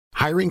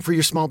Hiring for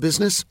your small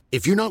business?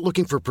 If you're not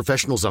looking for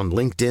professionals on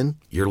LinkedIn,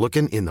 you're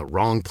looking in the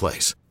wrong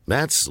place.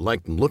 That's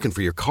like looking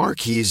for your car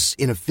keys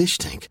in a fish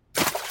tank.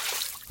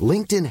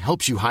 LinkedIn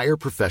helps you hire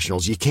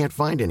professionals you can't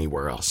find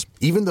anywhere else,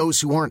 even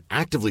those who aren't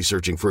actively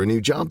searching for a new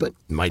job but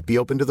might be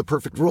open to the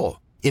perfect role.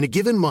 In a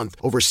given month,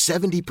 over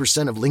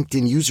 70% of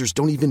LinkedIn users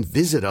don't even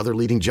visit other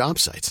leading job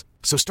sites.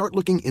 So start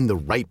looking in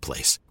the right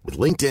place. With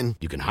LinkedIn,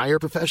 you can hire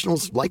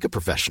professionals like a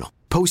professional.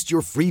 Post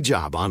your free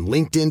job on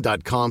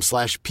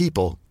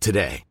linkedin.com/people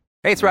today.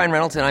 Hey, it's Ryan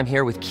Reynolds, and I'm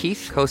here with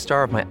Keith,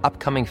 co-star of my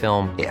upcoming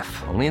film, If,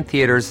 only in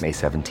theaters May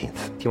 17th.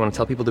 Do you want to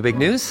tell people the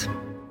big news?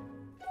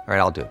 All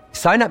right, I'll do it.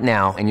 Sign up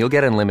now and you'll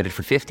get unlimited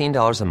for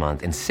 $15 a month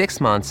and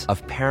 6 months of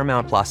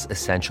Paramount Plus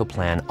Essential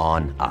Plan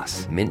on us.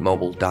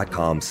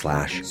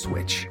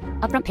 MintMobile.com/switch.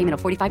 Upfront payment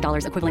of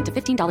 $45 equivalent to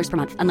 $15 per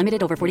month.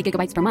 Unlimited over 40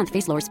 gigabytes per month.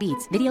 Face lower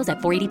speeds. Videos at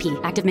 480p.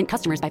 Active Mint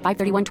customers by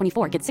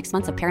 531.24 get 6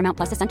 months of Paramount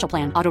Plus Essential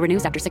Plan. Auto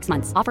renews after 6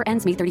 months. Offer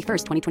ends May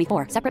 31st,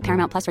 2024. Separate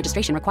Paramount Plus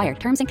registration required.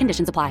 Terms and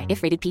conditions apply if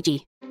rated PG.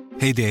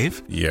 Hey, Dave.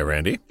 Yeah,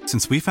 Randy.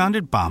 Since we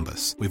founded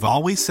Bombas, we've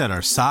always said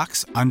our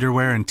socks,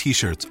 underwear, and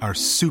T-shirts are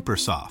super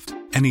soft.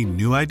 Any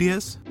new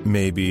ideas?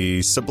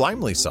 Maybe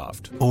sublimely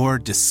soft. Or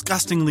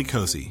disgustingly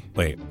cozy.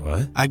 Wait,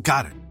 what? I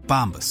got it.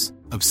 Bombas.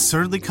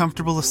 Absurdly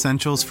comfortable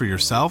essentials for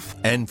yourself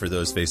and for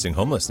those facing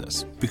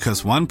homelessness.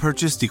 Because one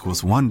purchased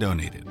equals one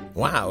donated.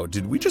 Wow,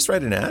 did we just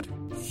write an ad?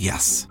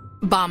 Yes.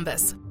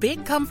 Bombas.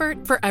 Big comfort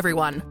for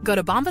everyone. Go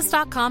to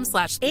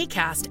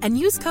bombas.com/ACAST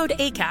and use code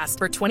ACAST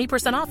for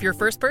 20% off your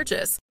first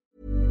purchase.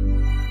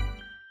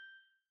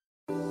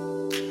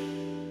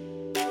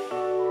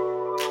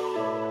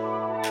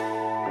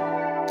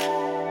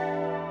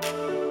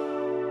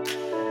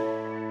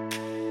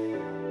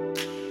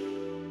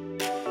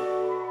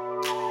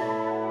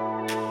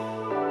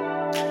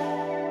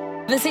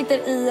 Vi sitter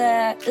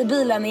i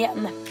bilen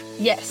igen.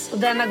 Yes, och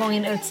denna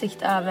gången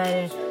utsikt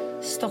över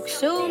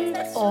Stocksund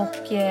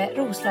och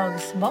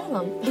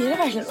Roslagsbanan. Det är det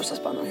verkligen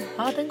Roslagsbanan?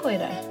 Ja, den går ju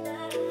där.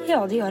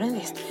 Ja, det gör den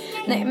visst.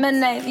 Nej,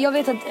 men jag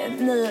vet att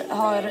ni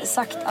har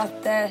sagt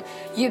att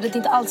ljudet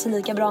inte alls är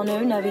lika bra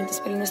nu när vi inte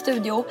spelar in i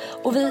studio.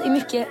 Och vi är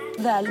mycket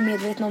väl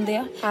medvetna om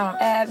det.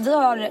 Vi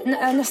har,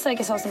 nästa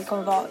veckas avsnitt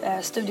kommer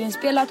vara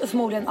studioinspelat och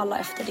förmodligen alla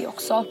efter det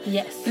också.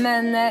 Yes.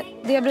 Men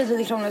det har blivit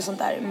lite krångligt och sånt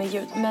där med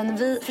ljud. Men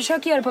vi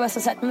försöker göra det på bästa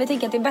sätt. Men vi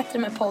tänker att det är bättre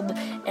med podd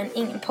än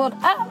ingen podd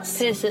alls.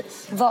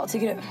 Precis. Vad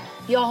tycker du?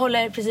 Jag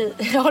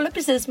håller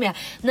precis med.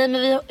 Nej,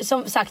 men vi,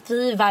 som sagt,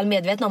 vi är väl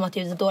medvetna om att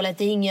ljudet är dåligt.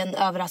 Det är ingen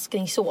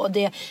överraskning så.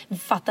 Det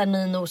fattar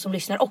ni nog som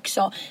lyssnar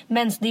också.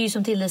 Men det är ju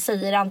som Tilde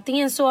säger.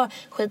 Antingen så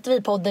skiter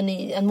vi podden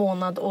i en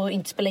månad och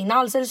inte spelar in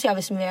alls. Eller så gör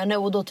vi som vi gör nu.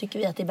 Och då tycker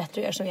vi att det är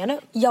bättre att göra som vi gör nu.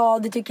 Ja,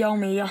 det tycker jag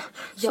med.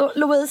 Så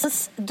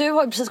Louise, du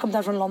har ju precis kommit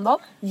här från London.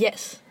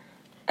 Yes.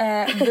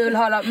 Du vill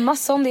höra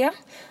massa om det.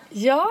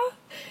 Ja.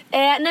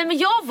 Nej, men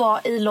jag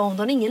var i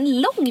London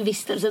ingen lång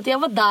vistelse. Jag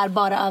var där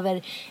bara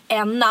över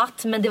en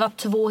natt. Men det var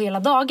 2 hela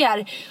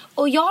dagar.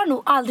 Och jag har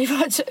nog aldrig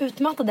varit så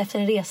utmattad efter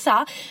en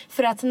resa.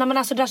 För att när man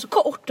är så där så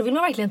kort, då vill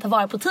man verkligen ta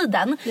vara på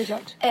tiden. Det är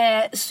klart.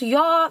 Så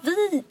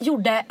vi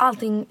gjorde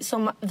allting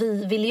som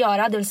vi ville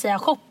göra. Det vill säga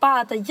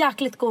shoppa, äta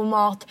jäkligt god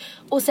mat.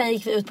 Och sen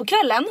gick vi ut på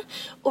kvällen.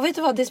 Och vet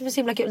du vad, det som är så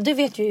himla kul, du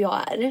vet ju hur jag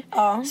är.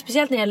 Ja.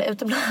 Speciellt när det gäller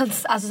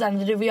utomlands. Alltså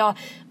sen du och jag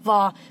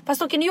var,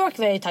 fast dock i New York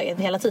var jag ju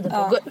taggad hela tiden på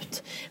att gå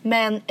ut.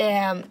 Men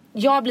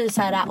jag blir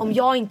så här, om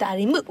jag inte är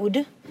i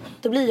mood,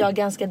 då blir jag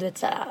ganska, du vet,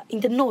 så här,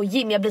 inte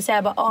nojig, men jag blir så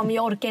här, bara, men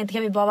jag orkar inte,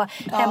 kan vi bara vara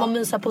hemma och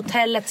mysa på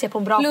hotellet, se på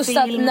en bra film. Plus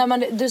att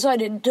när du sa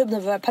det typ när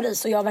vi var i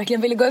Paris och jag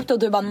verkligen ville gå ut och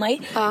du bara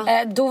nej.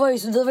 Då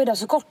var vi var ju där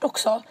så kort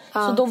också.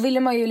 Så då ville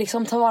man ju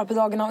liksom ta vara på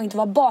dagarna och inte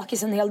vara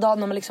bakis en hel dag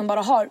när man liksom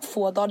bara har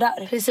få dagar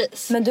där.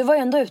 Precis. Men du var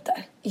ju ändå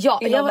ute. Ja,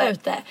 jag var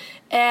ute.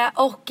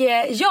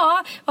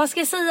 Ja, vad ska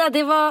jag säga?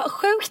 Det var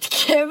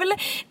sjukt kul.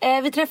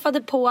 Vi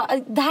träffade på,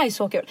 det här är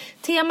så kul.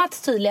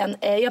 Temat tydligen,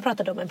 jag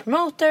pratade om en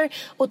promoter.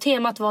 Och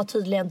temat var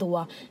tydligen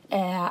då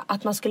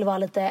att man skulle vara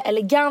lite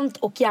elegant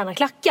och gärna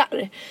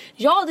klackar.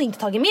 Jag hade inte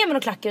tagit med mig några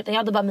klackar, utan jag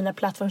hade bara mina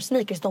platform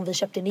sneakers, de vi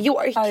köpte i New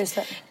York. Ja, just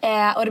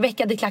det. Och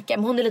Rebecca hade klackar,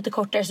 men hon är lite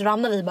kortare, så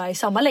ramlade vi bara i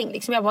samma längd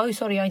liksom. Jag bara,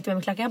 sorry, jag har inte med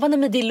mig klackar. Jag bara, nej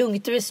men det är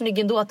lugnt, du är snygg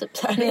ändå typ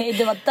så här. Nej,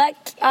 det var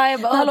tack.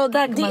 Jag bara, hallå,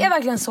 tack, det är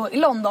verkligen så i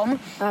London.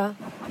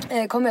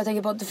 Kommer jag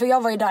tänka på, för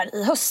jag var ju där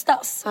i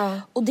höstas.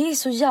 Och det är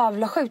så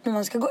jävla sjukt när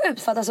man ska gå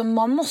ut, för att alltså,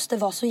 man måste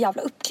vara så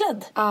jävla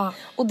uppklädd.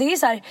 Och det är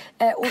så här,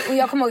 och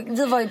jag kommer ihåg,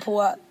 vi var ju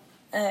på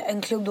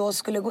en klubb då och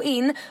skulle gå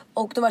in,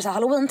 och då var det så här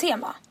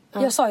Halloween-tema.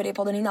 Jag sa ju det i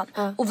podden innan.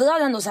 Och vi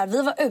hade ändå så här,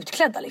 vi var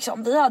utklädda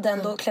liksom. Vi hade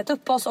ändå klätt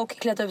upp oss och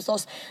klätt ut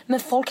oss. Men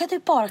folk hade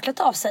ju bara klätt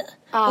av sig.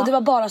 Och det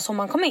var bara så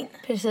man kom in.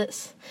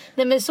 Precis.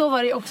 Nej, men så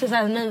var det ju också så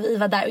här, när vi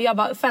var där. Och jag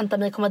bara förväntade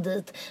mig komma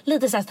dit.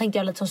 Lite så här tänkte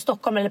jag, lite som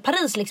Stockholm eller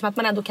Paris liksom. Att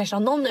man ändå kanske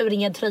har någon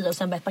urringad tröja och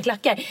sen ett par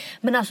klackar.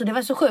 Men alltså det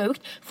var så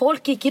sjukt.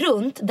 Folk gick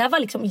runt. Det var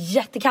liksom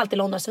jättekallt i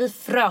London, så vi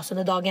frös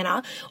under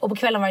dagarna. Och på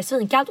kvällen var det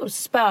svinkallt och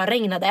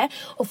spöregnade.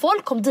 Och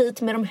folk kom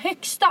dit med de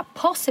högsta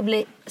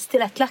possibly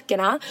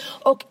stilettklackarna.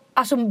 Och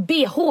alltså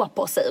bh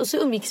på sig. Och så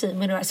umgicks vi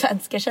med några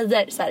svenska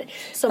tjejer så här,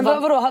 som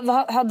men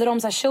vadå, hade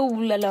de så här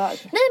kjol eller? Nej,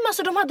 men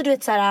alltså de hade, du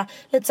vet, så här,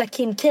 lite så här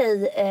Kim K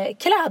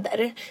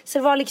kläder. Så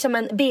det var liksom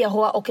en bh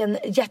och en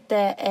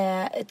jätte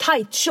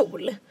tight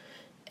kjol.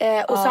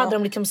 Och så hade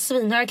de liksom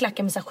svinhöga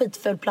klackar med så här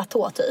skitfull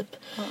platå typ.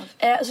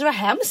 Så det var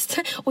hemskt.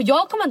 Och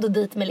jag kom ändå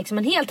dit med liksom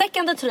en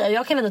heltäckande tröja.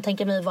 Jag kan ändå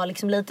tänka mig vara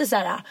liksom lite så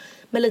här,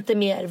 med lite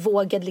mer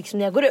vågad liksom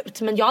när jag går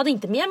ut. Men jag hade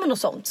inte med mig något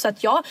sånt. Så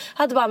att jag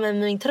hade bara med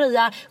mig min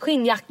tröja,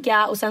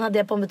 skinnjacka. Och sen hade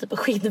jag på mig typ en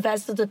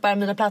skinnväst och typ bara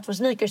mina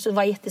plattformsneakers. Så det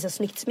var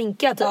jättesnyggt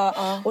sminkat typ.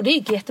 Och det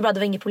gick jättebra, det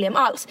var inget problem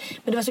alls.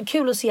 Men det var så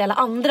kul att se alla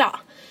andra.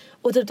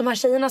 Och typ de här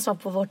tjejerna som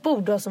var på vårt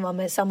bord då, som var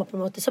med samma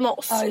promoter som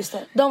oss. Just det.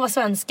 De var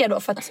svenskar då,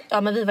 för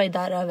att men vi var ju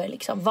där över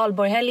liksom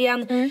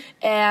Valborghelgen.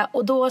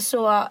 Och då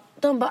så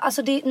de bara,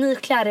 alltså ni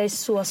klär er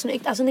så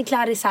snyggt. Alltså ni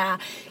klär er så här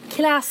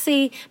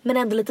classy men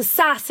ändå lite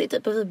sassy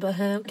typ. Och vi bara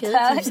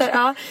okej. Typ,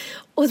 ja.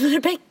 Och så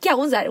Rebecca,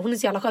 hon är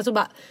så jävla skön, så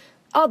bara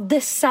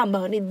detsamma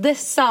hörni,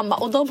 detsamma.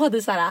 Och de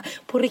hade så här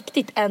på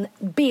riktigt en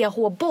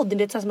BH-body.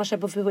 Det är som man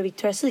köper på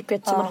Victoria's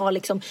Secret. Som man har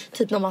liksom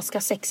typ när man ska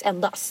ha sex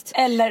endast.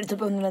 Eller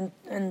typ under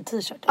en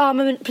t-shirt. Ja,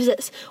 men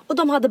precis. Och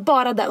de hade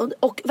bara den.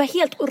 Och var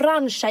helt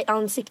orange i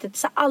ansiktet.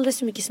 Så alldeles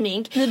så mycket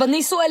smink. Ni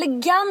är så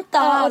eleganta.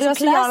 Ja, det var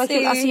så jävla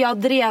kul. Alltså jag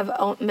drev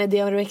med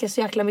det och Rebecca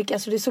så jäkla mycket.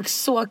 Alltså det såg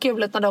så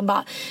kul ut när de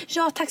bara,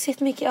 ja tack så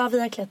jättemycket. Ja, vi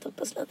har klätt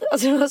upp oss lite.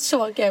 Alltså det var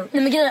så kul.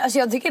 Nej, men grejen, alltså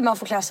jag tycker man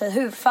får klä sig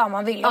hur fan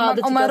man vill.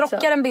 Om man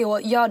rockar en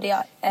BH, gör det.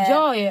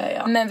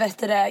 Ja. Men vet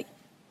du det?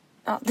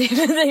 Ja,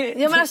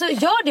 ja, men alltså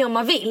gör det om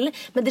man vill.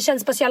 Men det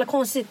känns bara så jävla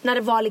konstigt när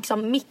det var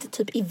liksom mitt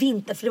typ i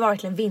vinter. För det var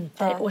verkligen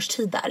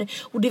vinterårstid där.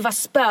 Och det var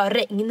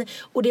spöregn.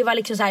 Och det var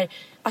liksom så här.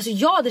 Alltså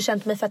jag hade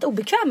känt mig fett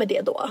obekväm med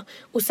det då.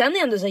 Och sen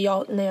är ändå så när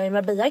jag är med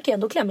Marbella kan jag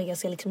ändå klä mig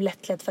ganska liksom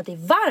lättklädd för att det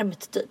är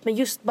varmt typ. Men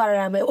just bara det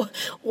här med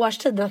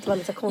årstiden, att det var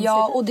lite konstigt.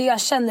 Ja, och det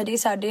jag känner det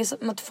är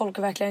som att folk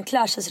verkligen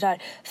klär sig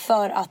sådär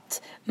för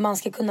att man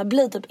ska kunna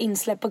bli typ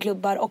insläppt på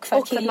klubbar och för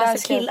att killar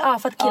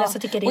ska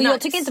tycka det är och nice.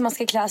 jag tycker inte man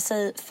ska klä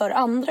sig för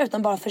andra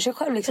utan bara för sig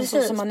själv liksom,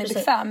 så som man är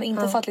bekväm.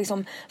 Inte för att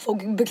liksom få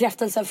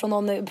bekräftelse från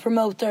någon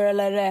promoter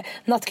eller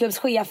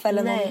nattklubbschef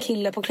eller någon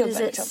kille på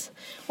klubben liksom.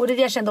 Och det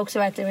jag kände också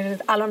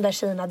verkligen, alla de där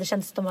tjejerna, det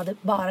kändes som att de hade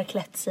bara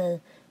klätt sig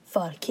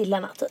för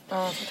killarna typ.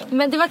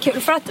 Men det var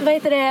kul för att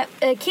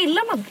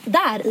killarna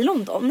där i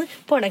London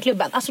på den här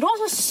klubben, alltså de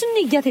var så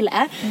snygga till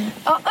det.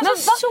 Ja,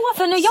 alltså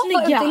för när jag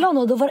var ute i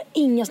London då var det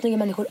inga snygga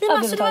människor.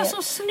 Alltså det var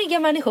så snygga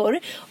människor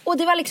och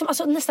det var liksom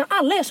alltså nästan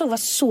alla jag såg var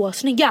så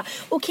snygga.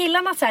 Och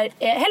killarna så här,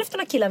 hälften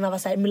av killarna var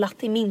så här mulatt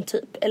i min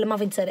typ, eller man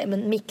får inte säga det,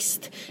 men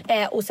mixed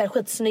och så här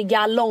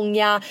skitsnygga,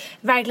 långa,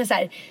 verkligen så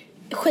här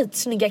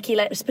skitsnygga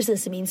killar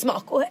precis i min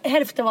smak. Och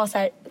hälften var så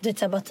här, du vet,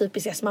 så här bara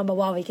typiska, så man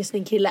bara wow vilken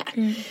snygg kille.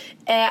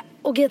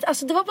 Och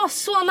alltså det var bara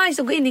så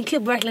nice att gå in i en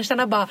klubb och verkligen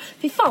känna bara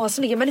fy fan vad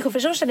snygga människor. För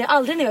så känner jag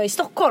aldrig när jag är i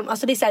Stockholm.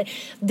 Alltså det är så här,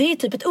 det är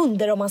typ ett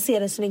under om man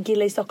ser en snygg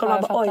kille i Stockholm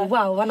och bara oj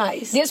wow vad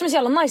nice. Det som är så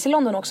jävla nice i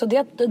London också, det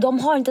är att de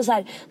har inte så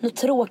här något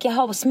tråkiga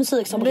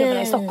housemusik som på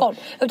klubbarna i Stockholm,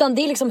 utan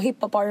det är liksom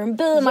hiphop,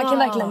 R&B, man kan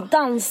verkligen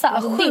dansa.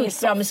 Alltså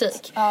sjukt bra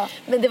musik.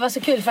 Men det var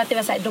så kul för att det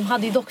var så här, de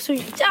hade ju dock så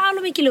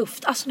jävla mycket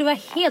luft. Alltså det var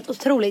helt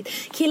otroligt.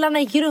 Killarna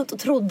gick runt och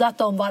trodde att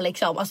de var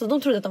liksom, alltså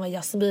de trodde att de var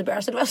Justin Bieber.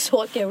 Alltså det var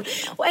så kul.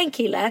 Och en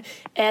kille,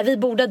 vi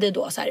bordade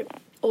då så här,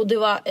 och det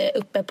var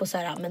uppe på så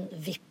här, men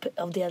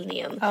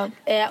VIP-avdelningen.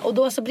 Och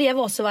då så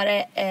bredvid oss så var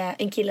det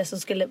en kille som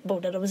skulle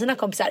borda med sina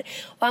kompisar.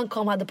 Och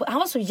han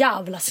var så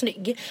jävla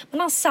snygg. Men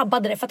han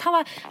sabbade det för att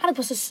han hade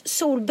på sig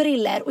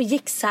solbriller och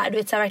gick så här, du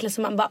vet så här, verkligen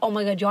som man bara oh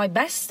my god jag är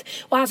bäst.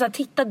 Och han så här,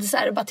 tittade så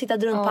här och bara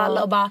tittade runt på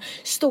alla och bara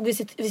stod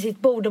vid sitt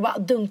bord och bara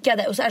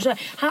dunkade. Och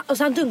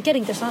så han dunkade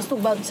inte, så han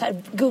stod bara så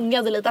här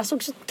gungade lite. Han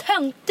såg så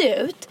töntig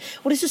ut.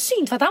 Och det är så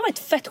synd för att han var ett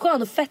fett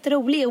skön och fett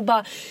rolig och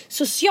bara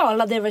social.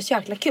 Det var så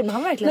jäkla kul. Men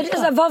han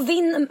verkligen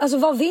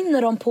vad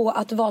vinner de på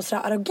att vara så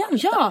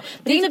arrogant? Ja,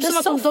 det är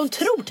typ som att de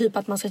tror typ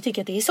att man ska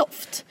tycka att det är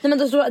soft. Nej men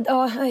då tror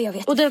jag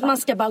vet. Och det att man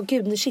ska bara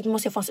gud shit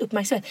måste jag få hans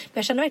uppmärksamhet. Men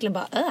jag känner verkligen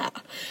bara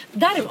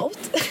Däremot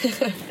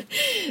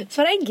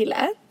så var det en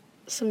kille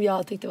som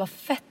jag tyckte var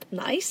fett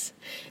nice.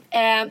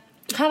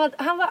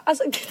 Han var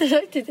alltså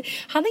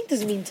han är inte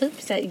som min typ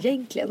så här,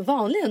 egentligen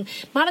vanligen.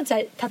 Man hade så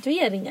här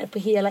tatueringar på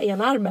hela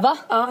ena armen. Va?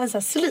 Ja, en så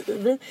här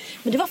sleeve.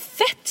 Men det var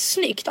fett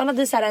snyggt. Han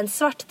hade så här en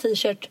svart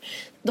t-shirt,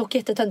 dock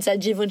jättetöntigt så här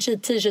Givenchy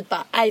t-shirt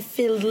bara I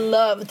feel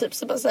love typ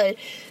så bara så här.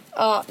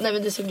 Ja, nej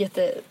men det såg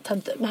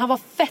jättetöntigt. Men han var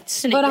fett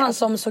snygg. Var det han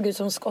som såg ut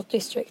som Scott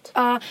District?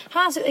 Ja,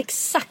 han såg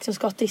exakt som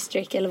Scott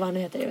District eller vad han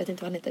heter. Jag vet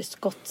inte vad han heter.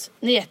 Scott.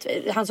 Ni vet,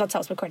 han som var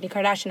tillsammans med Kourtney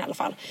Kardashian i alla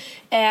fall.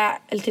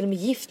 Eller till och med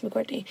gift med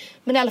Kourtney.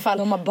 Men i alla fall.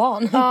 De har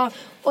barn. Ja,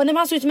 och när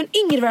man såg ut som en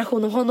yngre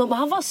version av honom och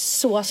han var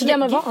så snygg.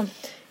 Gammal var han?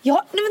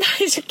 Ja, nej men det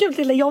här är så kul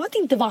till. Jag vet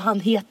inte vad han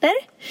heter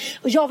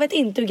och jag vet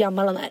inte hur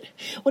gammal han är.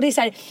 Och det är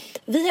så här,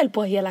 vi höll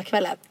på hela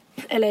kvällen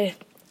eller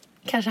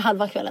kanske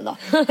halva kvällen då.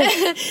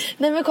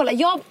 Nej men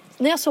kolla,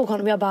 när jag såg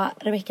honom jag bara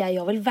Rebecca,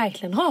 jag vill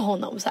verkligen ha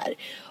honom så här.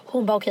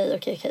 Hon bara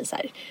okej så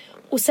här.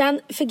 Och sen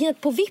för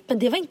på vippen,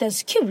 det var inte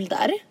ens kul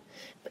där.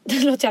 det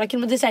låter jävla kul,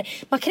 men det är så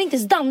här, man kan inte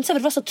ens dansa för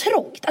det var så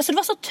trångt. Alltså det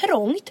var så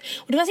trångt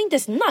och det var inte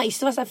ens nice.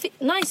 Det var så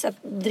här, nice att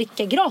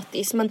dricka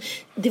gratis, men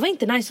det var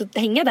inte nice att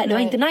hänga där. Det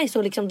var inte nice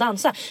att liksom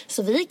dansa.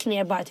 Så vi gick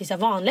ner bara till så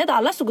här vanliga där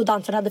alla stod och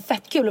dansade, hade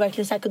fett kul och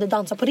verkligen så här kunde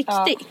dansa på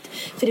riktigt.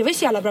 För det var ju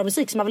så jävla bra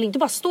musik så man vill inte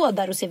bara stå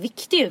där och se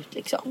viktig ut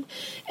liksom.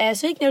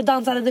 Så vi gick ner och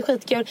dansade, hade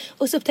skitkul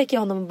och så upptäckte jag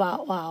honom och bara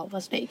wow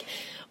vad snygg.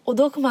 Och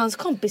då kom hans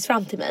kompis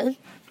fram till mig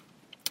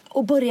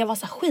och började vara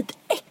så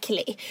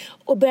skitäcklig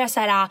och började så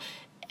här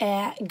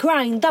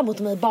grinda mot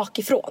mig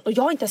bakifrån. Och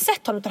jag har inte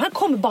sett honom utan han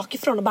kommer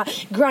bakifrån och bara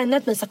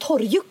grindar mig så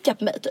torrjuckar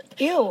på mig typ.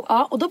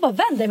 Ja, och då bara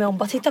vänder jag mig om och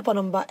bara tittar på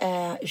honom och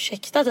bara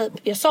ursäkta typ.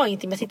 Jag sa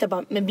ingenting men jag tittade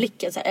bara med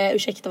blicken så här,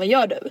 ursäkta vad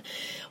gör du?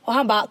 Och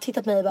han bara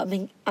tittat på mig och bara,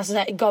 men, alltså så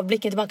här, gav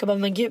blicken tillbaka och bara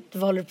men gud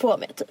vad håller du på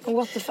med typ.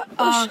 What the fuck?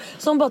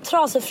 Så hon bara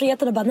trasar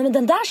friheten och bara nej men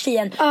den där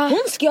tjejen hon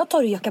ska jag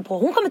torrjucka på.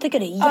 Hon kommer tycka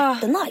det är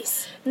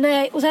jättenice.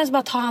 Nej, och sen så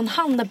bara tar han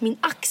handen på min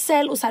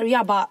axel och så här, och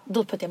jag bara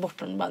då puttade jag bort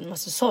honom och bara men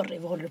så sorry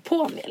vad håller du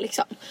på med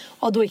liksom.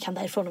 Och då gick han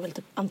därifrån och väl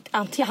typ,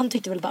 han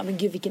tyckte väl bara men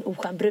gud vilken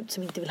oskön brud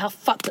som inte vill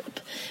haffa typ.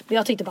 Men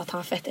jag tyckte bara att han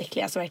var fett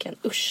äcklig, alltså verkligen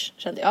usch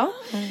kände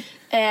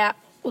jag.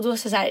 Och då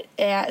så här,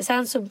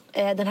 sen så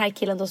den här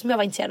killen då som jag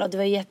var intresserad av, det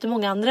var ju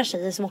jättemånga andra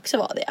tjejer som också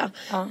var det.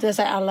 Det var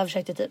så här, alla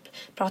försökte typ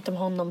prata med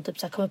honom, typ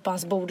så här, komma upp på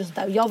hans bord och sånt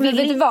där. Och jag men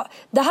vet du vad?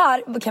 Det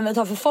här kan vi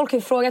ta för folk har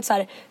ju frågat så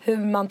här hur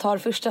man tar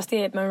första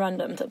steget med en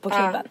random typ, på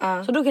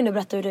klubben. Så då kan du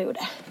berätta hur du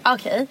gjorde.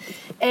 Okej.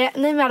 Nej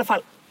men i alla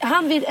fall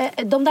han vill,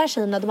 de där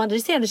tjejerna, de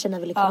adresserade tjejerna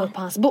ville komma upp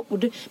på hans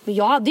bord. Men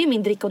jag hade ju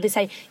min dricka och det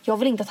säger, jag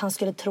ville inte att han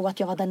skulle tro att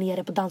jag var där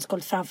nere på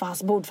dansgolvet framför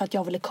hans bord för att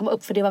jag ville komma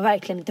upp, för det var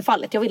verkligen inte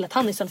fallet. Jag ville att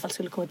han i så fall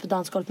skulle komma upp på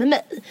dansgolvet med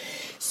mig.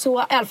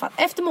 Så i alla fall,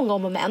 efter många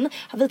om och men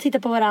har vi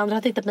tittat på varandra,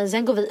 har tittat på mig,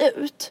 sen går vi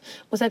ut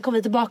och sen kommer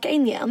vi tillbaka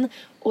in igen.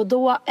 Och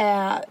då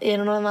är det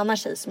någon annan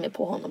tjej som är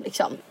på honom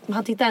liksom. Men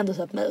han tittar ändå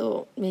så på mig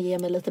och ger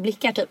mig lite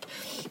blickar typ.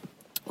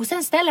 Och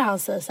sen ställer han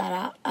sig så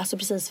här, alltså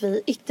precis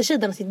vid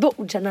yttersidan av sitt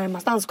bord,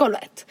 närmast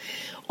dansgolvet.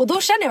 Och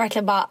då känner jag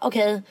verkligen bara,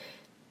 okej,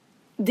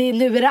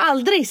 nu är det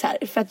aldrig så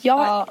här. För att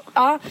jag,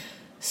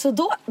 så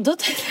då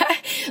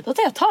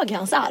tar jag tag i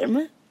hans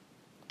arm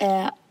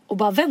och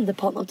bara vänder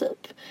på honom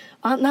typ.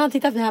 Och när han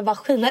tittar på mig, han bara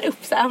skiner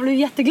upp så här, han blev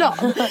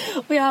jätteglad.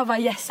 Och jag bara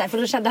yes, för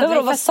då kände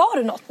jag vad sa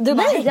du något? Du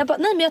nej,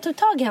 men jag tog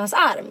tag i hans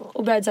arm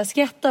och började så här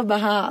skratta och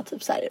bara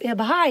typ så här. Jag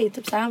bara hej,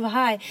 typ så här, han bara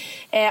hej.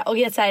 Och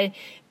jag så här,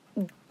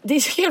 det är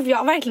så kul, jag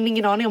har verkligen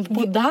ingen aning om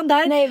bodde han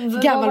där. Nej,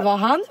 gammal var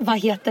han? Vad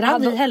heter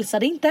han? Vi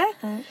hälsade inte.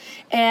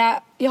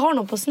 Jag har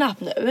honom på Snap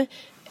nu.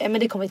 Men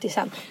det kommer vi till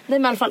sen. Nej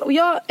men i alla fall.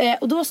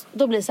 Och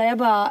då blir det så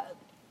här,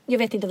 jag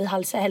vet inte, vi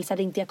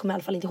hälsade inte, jag kommer i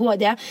alla fall inte ihåg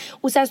det.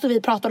 Och sen stod vi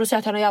och pratade och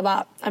söt henne och jag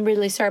bara I'm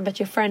really sorry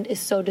but your friend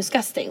is so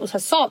disgusting. Och så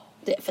jag sa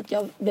det för att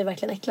jag blev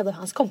verkligen äcklad av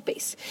hans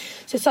kompis.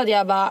 Så jag sa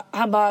det,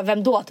 han bara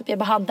vem då? Typ, jag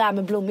bara han där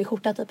med blommig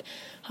skjorta typ.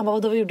 Han bara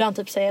vad gjorde han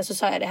typ? Så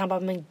sa jag det, han bara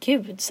men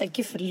gud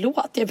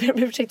förlåt, jag ber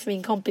om ursäkt för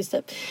min kompis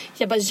typ.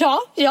 Jag bara ja,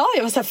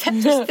 jag var så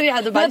fett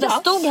frustrerad. Men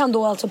stod han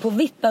då alltså på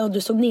vippen och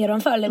du stod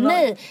nedanför eller?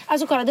 Nej,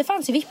 alltså kolla det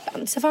fanns ju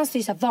vippen. Så fanns det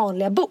ju så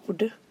vanliga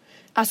bord.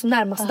 Alltså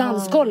närmast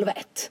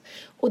dansgolvet.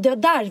 Och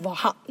där var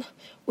han.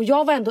 Och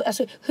jag var ändå,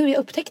 alltså hur jag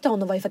upptäckte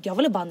honom var ju för att jag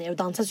ville bara ner och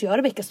dansa. Så jag och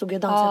Rebecca stod och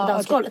dansade på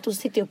dansgolvet. Och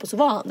så tittade jag upp och så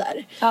var han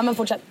där. Ja men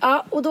fortsätt.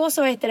 Ja och då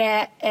så heter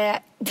det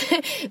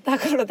det här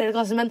kommer att låta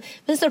konstigt, men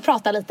vi står och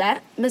pratar lite.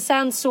 Men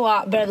sen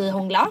så började vi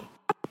hångla.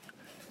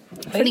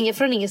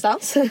 Från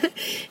ingenstans.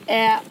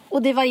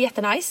 Och det var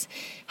jättenice.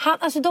 Han,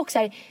 alltså dock så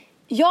här,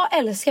 jag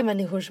älskar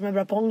människor som är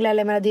bra på hångla.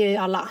 Eller men det är ju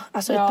alla.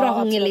 Alltså ett bra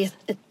hångel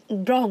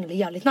är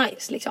jävligt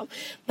nice liksom.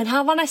 Men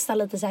han var nästan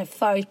lite så här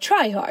för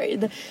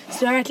tryhard. Så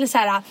det var verkligen så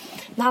här,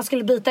 när han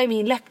skulle bita i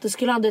min läpp då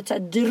skulle han så här,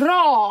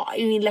 dra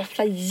i min läpp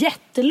så här,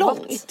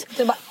 jättelångt.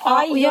 Det bara,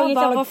 och jag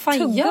bara vad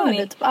fan gör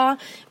du?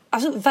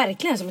 Alltså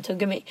verkligen som ett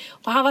tuggummi.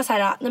 Och han var så här,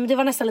 nej men det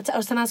var nästan lite så här,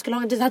 och sen han skulle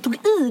han tog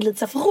i lite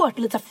så här för hårt,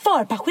 lite så här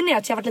för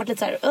passionerat, så jag var lite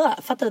så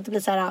här fattar att det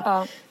blir så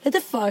här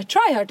lite för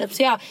tryhard typ.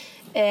 Så jag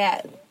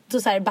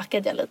då så här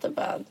backade jag lite och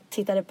bara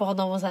tittade på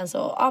honom och sen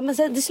så men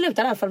sen, det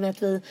slutade i alla fall med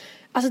att vi,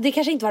 alltså det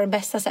kanske inte var det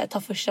bästa så här,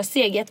 ta första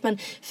steget, men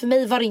för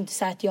mig var det inte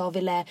så här att jag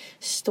ville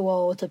stå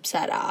och typ så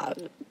här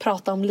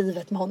prata om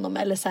livet med honom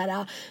eller så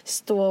här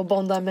stå och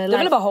bonda med. Du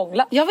ville bara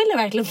hångla. Jag ville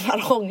verkligen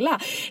bara hångla.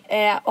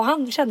 Och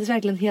han kändes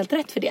verkligen helt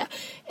rätt för det.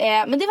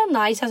 Men det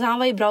var nice, alltså han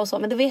var ju bra och så,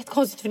 men det var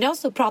jättekonstigt för när jag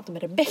stod och pratade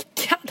med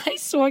Rebecca, det är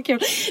så kul.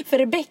 För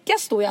Rebecca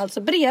stod ju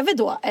alltså bredvid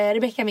då.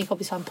 Rebecca, min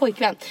kompis, har en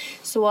pojkvän.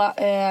 Så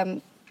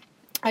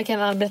jag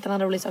kan berätta en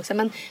annan rolig sak också.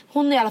 Men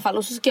hon i alla fall,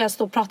 och så ska jag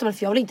stå och prata med,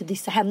 för jag vill inte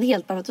dissa henne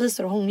helt bara för att vi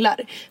står och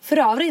hånglar. För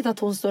övrigt att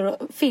hon står och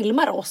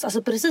filmar oss,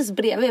 alltså precis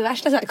bredvid,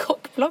 värsta så här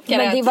kockplockare.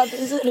 Men det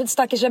var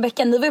stackars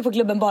Rebecca, ni var ju på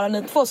klubben bara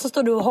ni två, så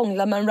står du och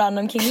hånglar med en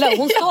random kille och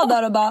hon står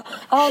där och bara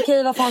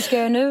okej, vad fan ska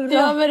jag nu då?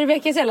 Ja men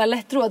Rebecca är så jävla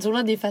lättråd så hon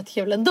hade ju fett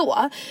kul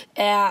ändå.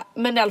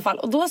 Men i alla fall,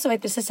 och då så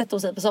vet du, så sätter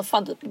hon sig på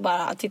soffan typ,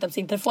 bara tittar på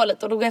sin telefon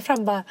lite, och då går jag fram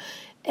och bara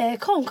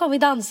kom vi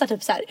dansar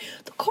typ så här.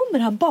 Då kommer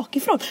han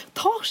bakifrån,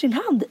 tar sin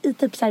hand i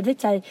typ så här,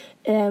 vet så här,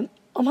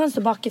 om han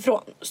står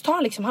bakifrån så tar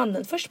han liksom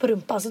handen först på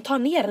rumpan, så tar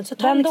han ner den, så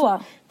tar han Vem liksom,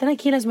 då? den här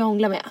killen som jag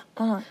hånglar med.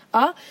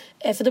 Ja,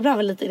 för då blev han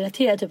väl lite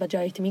irriterad typ att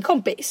jag gick till min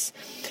kompis.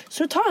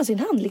 Så då tar han sin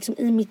hand liksom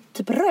i mitt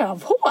typ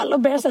rövhål och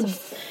börjar så här,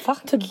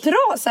 typ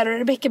dra så här, och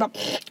Rebecca bara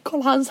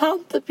kolla hans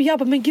hand typ, och jag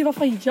bara men gud vad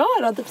fan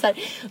gör han typ så här.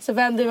 Så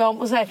vänder vi om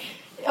och så här,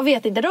 jag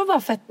vet inte, det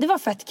var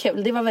fett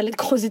kul. Det var väldigt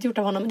konstigt gjort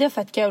av honom, men det var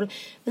fett kul.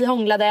 Vi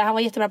hånglade, han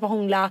var jättebra på att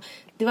hångla.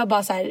 Det var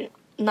bara så här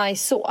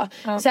nice så.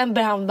 Sen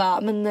började han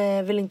bara,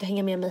 men vill inte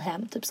hänga med mig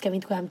hem typ, ska vi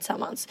inte gå hem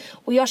tillsammans?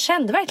 Och jag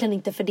kände verkligen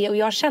inte för det, och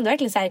jag kände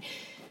verkligen så här,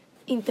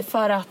 inte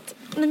för att,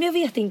 nej men jag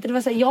vet inte, det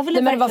var så här, jag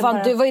ville men vad fan,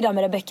 bara... du var ju där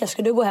med Rebecca,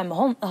 ska du gå hem med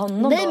honom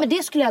Nej då? men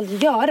det skulle jag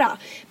aldrig göra.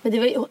 Men det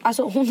var ju,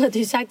 alltså hon hade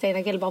ju sagt till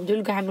henne killen, om du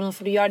vill gå hem med honom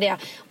får du göra det,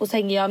 och så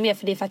hänger jag med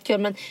för det är fett kul.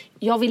 Men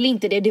jag ville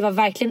inte det, det var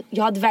verkligen,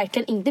 jag hade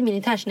verkligen inte min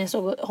intention när jag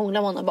såg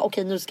hångla med honom, bara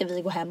okej nu ska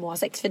vi gå hem och ha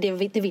sex, för det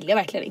vill jag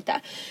verkligen inte.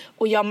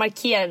 Och jag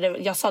markerade,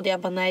 jag sa det, jag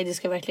bara nej det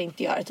ska jag verkligen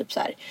inte göra typ så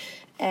här.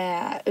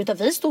 Utan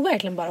vi stod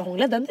verkligen bara och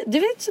hånglade. Du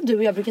vet så du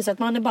och jag brukar säga att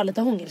man är bara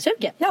lite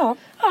hångelsugen. Ja.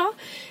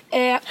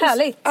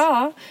 Härligt.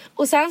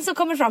 Och sen så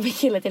kommer fram en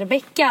kille till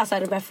Rebecca så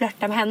här, och börjar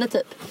flirta med henne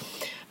typ.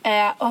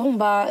 Och hon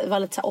bara var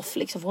lite så off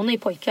liksom, för hon är ju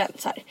pojkvän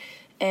så här.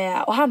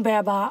 Och han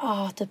börjar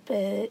bara typ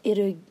är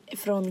du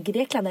från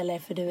Grekland eller,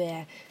 för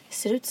du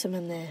ser ut som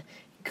en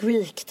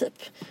Greek typ.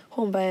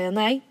 Hon bara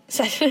nej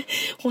så här,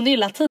 hon är ju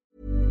latin.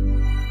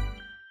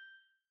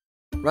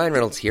 Ryan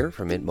Reynolds here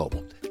from Mint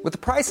Mobile. With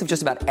the price of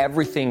just about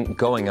everything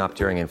going up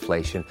during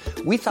inflation,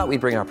 we thought we'd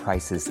bring our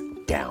prices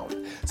down.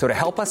 So to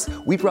help us,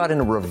 we brought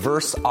in a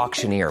reverse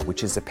auctioneer,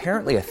 which is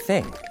apparently a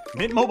thing.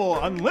 Mint Mobile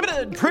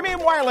Unlimited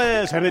Premium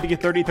Wireless. How to get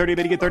 30, 30,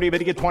 how to get 30, how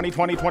to get 20,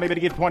 20, 20, how to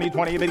get 20,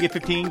 20, how to get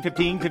 15,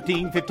 15,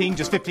 15, 15,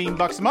 just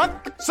 $15 a month?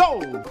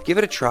 Sold! Give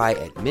it a try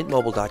at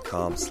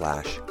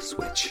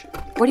mintmobile.com/switch.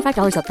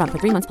 $45 up front for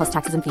 3 months plus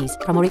taxes and fees.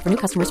 Promo rate for new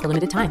customers for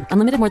limited time.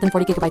 Unlimited more than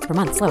 40 gigabytes per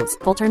month. Slows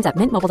full terms at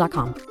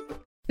mintmobile.com.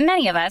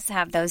 Many of us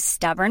have those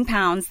stubborn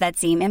pounds that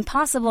seem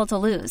impossible to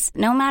lose,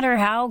 no matter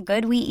how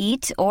good we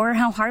eat or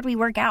how hard we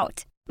work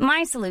out.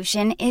 My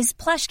solution is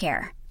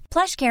PlushCare.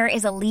 PlushCare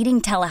is a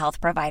leading telehealth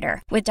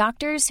provider with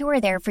doctors who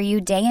are there for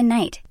you day and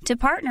night to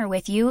partner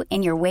with you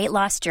in your weight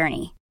loss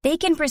journey. They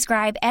can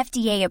prescribe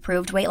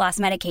FDA-approved weight loss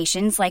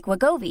medications like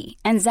Wegovy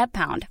and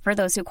Zepbound for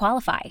those who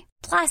qualify.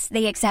 Plus,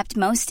 they accept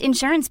most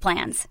insurance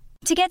plans.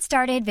 To get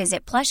started,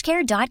 visit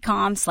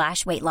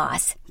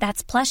plushcare.com/weightloss.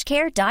 That's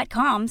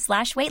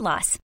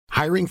plushcare.com/weightloss.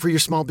 Hiring for your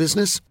small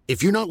business?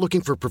 If you're not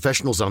looking for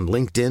professionals on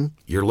LinkedIn,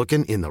 you're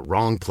looking in the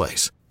wrong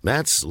place.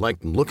 That's like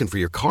looking for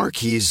your car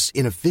keys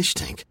in a fish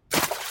tank.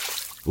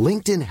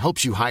 LinkedIn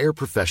helps you hire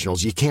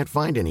professionals you can't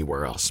find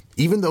anywhere else,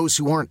 even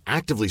those who aren't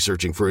actively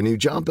searching for a new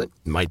job but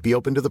might be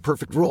open to the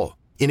perfect role.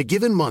 In a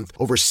given month,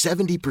 over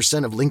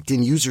 70% of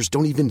LinkedIn users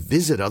don't even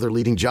visit other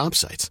leading job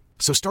sites.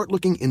 So start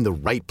looking in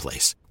the right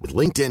place. With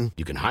LinkedIn,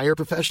 you can hire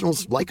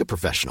professionals like a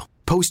professional.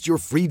 Post your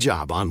free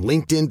job on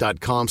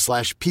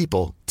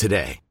linkedin.com/people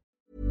today.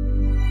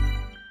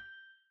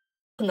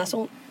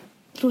 Alltså,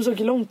 hon såg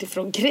långt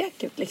ifrån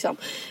grek ut liksom.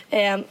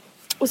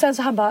 Och sen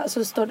så han bara,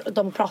 så står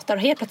de och pratar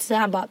och helt plötsligt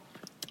säger han bara,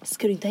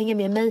 ska du inte hänga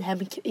med mig hem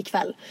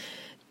ikväll?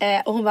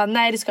 Och hon bara,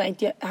 nej det ska jag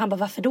inte. Han bara,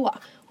 varför då?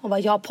 Hon bara,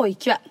 jag har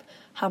pojkvän.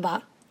 Han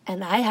bara,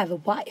 and I have a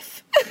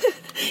wife.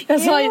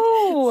 Jag sa ju,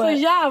 så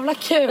jävla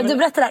kul. Du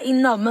berättade det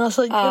innan, men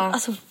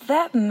alltså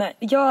vem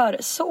gör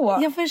så?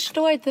 Jag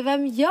förstår inte,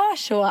 vem gör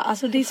så?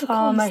 Alltså det är så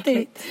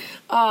konstigt.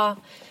 Ja.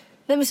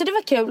 Nej men så det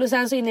var kul. Och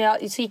sen så innan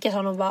jag gick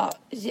jag och bara,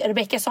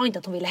 Rebecca sa inte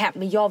att hon ville hem,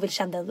 men jag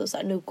kände ändå så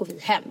här, nu går vi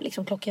hem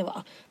liksom, klockan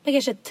var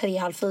kanske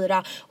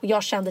 3:30 och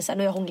jag kände så här,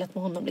 nu har jag hånglat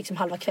med honom liksom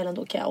halva kvällen,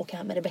 då kan jag åka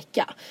hem med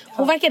Rebecca.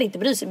 Hon verkade inte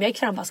bry sig, men jag gick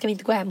fram och bara, ska vi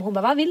inte gå hem? Och hon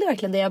bara, vad vill du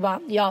verkligen det? Jag bara,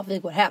 ja vi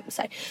går hem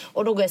så här.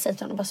 Och då går jag och säger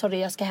till honom och bara, sorry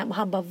jag ska hem. Och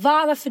han bara,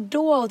 varför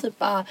då? Och typ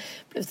bara,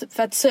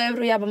 för att sur.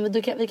 Och jag bara, men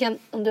vi kan,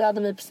 om du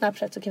hade mig på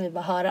Snapchat så kan vi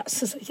bara höra.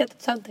 Så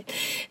jättetöntigt.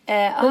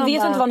 Men vet du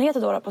inte vad han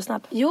heter då på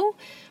Snap? Jo,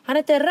 han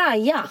heter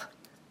Raja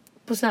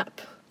på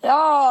Snap.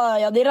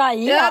 Ja, det är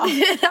Raja. Ja,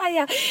 det är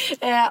Raja.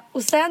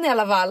 Och sen i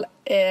alla fall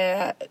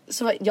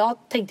så jag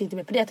tänkte inte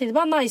mer på det. Jag tänkte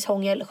bara nice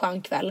hångel,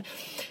 skön kväll.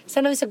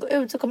 Sen när vi ska gå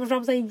ut så kommer det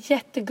fram så en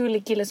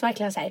jättegullig kille som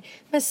verkligen säger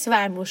med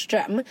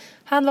svärmorsdröm.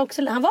 Han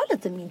var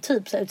lite min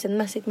typ så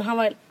utseendemässigt, men han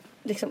var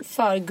liksom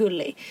för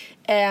gullig.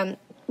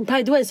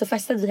 By the way så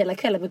festade vi hela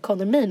kvällen med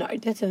Connor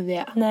Maynard. Vet du vem det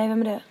är? Nej,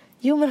 vem är det?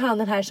 Jo, men han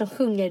den här som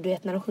sjunger, du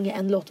vet när de sjunger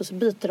en låt och så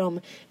byter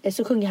de,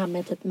 så sjunger han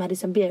med typ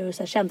Madison Beer och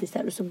så här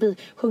kändisar och så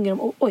sjunger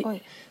de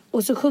oj.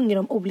 Och så sjunger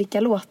de olika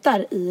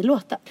låtar i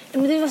låten.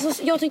 Men det var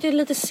så, jag tyckte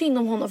lite synd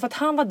om honom för att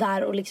han var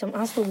där och liksom,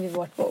 han stod vid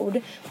vårt bord.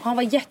 Och han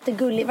var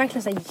jättegullig,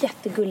 verkligen så här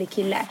jättegullig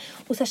kille.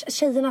 Och så här,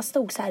 tjejerna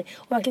stod så här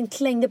och verkligen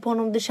klängde på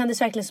honom. Det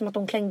kändes verkligen som att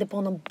de klängde på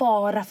honom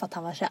bara för att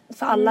han var känd.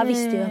 För alla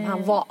visste ju vem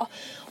han var.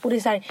 Och det är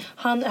så här,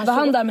 var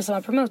han där med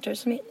samma promoter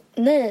som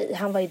Nej,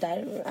 han var ju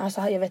där.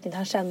 Alltså, jag vet inte,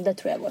 han kände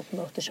tror jag vår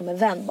promoter som en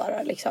vän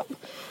bara liksom.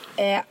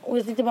 Och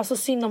jag tyckte bara så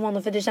synd om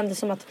honom, för det kändes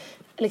som att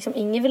liksom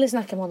ingen ville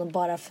snacka med honom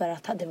bara för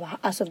att det var,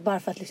 alltså bara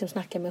för att liksom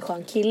snacka med en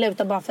skön kille,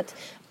 utan bara för att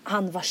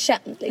han var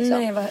känd liksom.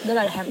 Nej, det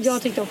där är hemskt.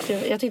 Jag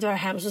tyckte det var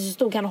hemskt, och så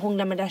stod han och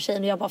hånglade med den där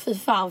tjejen och jag bara fy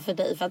fan för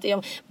dig, för att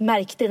jag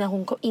märkte när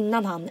hon kom,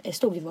 innan han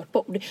stod vid vårt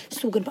bord,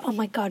 stod hon bara oh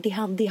my god, det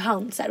är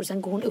han så här, och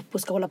sen går hon upp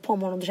och ska hålla på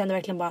med honom, och kände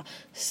verkligen bara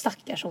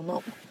stackars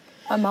honom.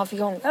 Ja, men han fick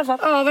hångla i alla fall.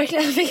 Ja,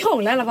 verkligen, han fick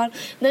hångla i alla fall.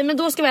 Nej, men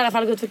då ska vi i alla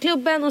fall gå ut för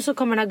klubben. Och så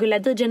kommer den här gulliga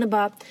DJn och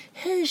bara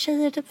hej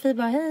tjejer, typ. Vi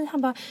bara hej.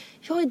 Han bara,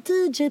 jag är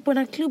DJ på den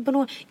här klubben,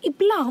 och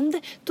ibland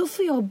då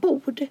får jag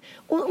bord.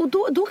 Och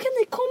då kan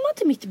ni komma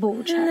till mitt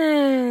bord så här.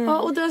 Nej. Ja,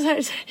 och då så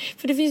här,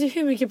 för det finns ju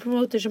hur mycket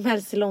promoters som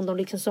helst i London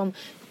liksom, som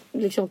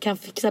liksom kan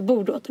fixa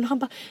bord åt. Och han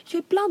bara, ja,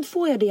 ibland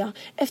får jag det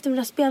efter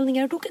mina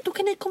spelningar, och då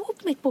kan ni komma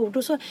upp på mitt bord.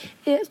 Och så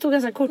tog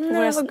han så här kort på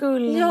våra...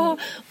 Ja,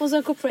 och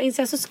så kort på våra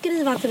Instagram. Så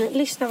skriver han till mig,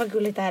 lyssna vad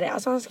gulligt det här är.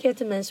 Alltså han skrev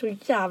till mig så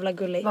jävla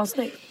gulligt. Vad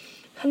snygg.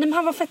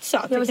 Han var fett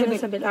söt.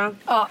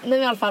 Ja, nej,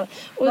 i alla fall.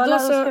 Och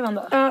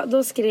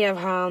då skrev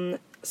han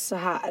så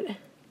här: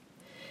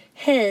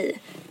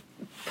 hej,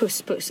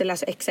 puss puss, eller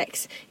alltså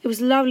XX. It was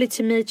lovely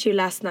to meet you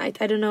last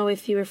night. I don't know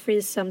if you were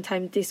free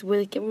sometime this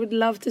week. I would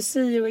love to see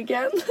you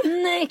again.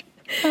 Nej.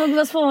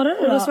 Vad svarar du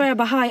då? Och då svarade jag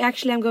bara, hi,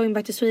 actually I'm going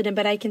back to Sweden,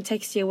 but I can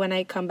text you when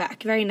I come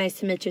back. Very nice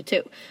to meet you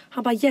too.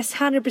 Han bara, yes,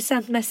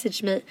 100%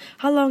 message me.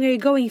 How long are you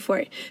going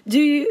for? Do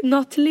you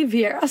not live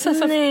here? Alltså,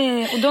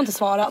 nej, och du har inte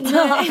svarat.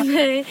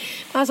 nej.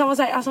 Alltså,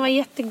 han var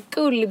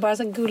jättegullig, bara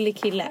så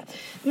gullig kille.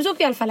 Men så åkte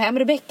vi i alla fall hem.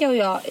 Rebecca och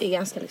jag är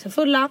ganska liksom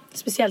fulla,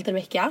 speciellt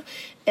Rebecca.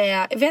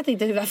 Jag vet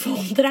inte varför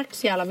hon drack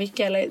så jävla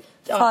mycket, eller...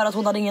 Ja. För att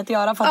hon hade inget att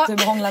göra, för att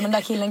du hånglade med den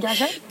där killen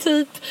kanske.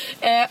 Typ.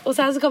 Och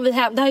sen så kom vi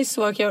hem. Det här är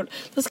så kul.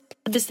 Då ska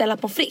vi beställa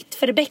på fritt.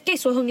 För Rebecca är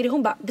så hungrig.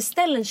 Hon bara,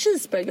 beställ en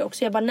cheeseburger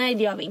också. Jag bara, nej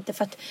det gör vi inte,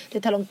 för att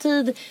det tar lång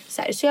tid.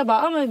 Så jag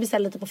bara, ja men vi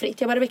beställer lite på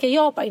fritt. Jag bara, Rebecca,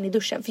 jag bara in i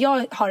duschen. För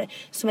jag har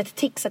som ett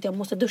tics att jag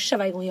måste duscha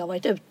varje gång jag har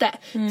varit ute.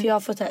 För jag har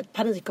fått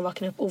panik och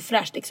vakna upp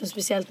ofräscht liksom,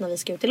 speciellt när vi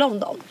ska ut i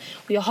London.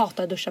 Och jag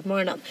hatar att duscha på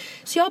morgonen.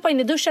 Så jag bara in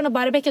i duschen och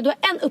bara, Rebecca, du har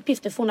en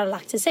uppgift nu, för hon har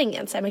lagt sig i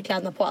sängen så här, med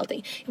kläderna på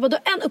allting. Jag bara, du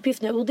har en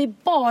uppgift nu, och det är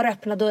bara att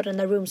öppna dörren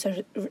när room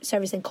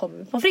servicen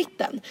kommer på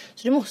fritten.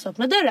 Så du måste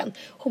öppna dörren.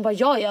 Hon bara,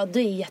 ja det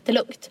är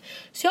jättelugnt.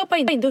 Så jag bara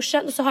in i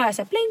duschen och så har jag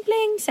så här pling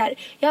pling så här.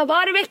 Jag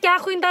bara, Rebecca,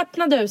 skynda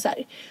öppna du så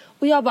här.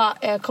 Och jag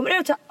bara kommer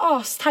ut så här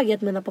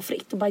astagget mina på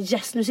fritt och bara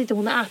yes, nu sitter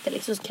hon och äter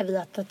liksom, så kan vi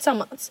äta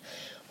tillsammans.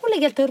 Hon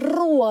ligger helt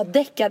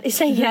rådäckad i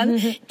sängen.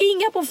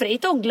 Inga på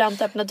fritt, och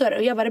glömt öppna dörren.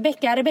 Och jag bara,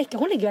 Rebecca,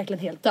 hon ligger verkligen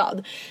helt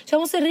död. Så jag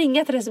måste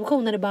ringa till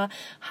receptionen och bara,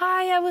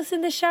 hi, I was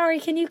in the shower,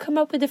 can you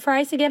come up with the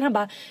fries again? Han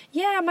bara,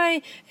 yeah,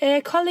 my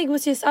colleague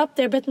was just up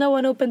there, but no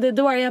one opened the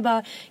door. Jag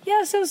bara,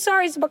 yeah, so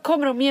sorry. Så bara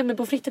kommer de med mig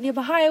på fritten. Jag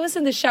bara, hi, I was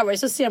in the shower.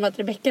 Så ser man att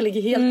Rebecca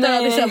ligger helt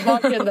död i sin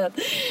bakgrunden.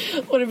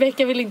 Och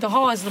Rebecca vill inte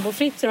ha en sån på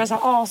fritt, så det var så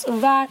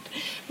asovärt.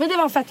 Men det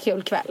var en fett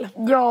kul kväll.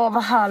 Ja,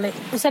 vad härligt.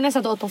 Och sen när jag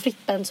satt åt på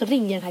fritten så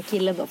ringer den här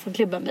killen då från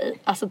klubben mig,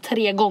 alltså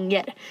 3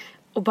 gånger.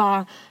 Och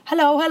bara,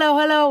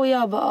 hello. Och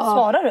jag bara,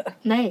 svarar du?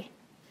 Nej.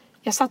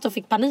 Jag satt och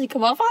fick panik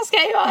och bara, vad fan ska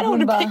jag göra? Och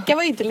Rebecca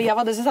var inte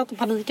levande, så jag satt och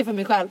panikade för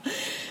mig själv.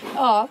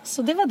 Ja,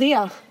 så det var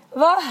det.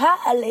 Vad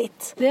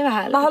härligt. Det var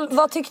härligt.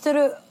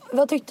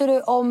 Vad tyckte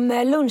du om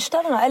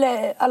lunchställena,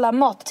 eller alla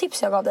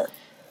mattips jag gav dig?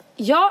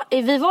 Ja,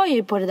 vi var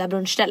ju på det där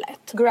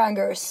brunchstället.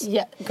 Grangers.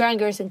 Ja,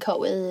 Grangers &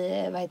 Co.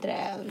 i, vad heter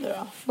det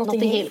då?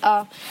 Notting Hill.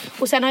 Ja.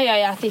 Och sen har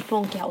jag ätit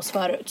Monkey House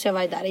förut, så jag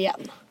var ju där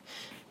igen.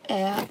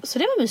 Så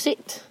det var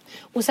mysigt.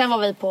 Och sen var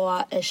vi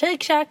på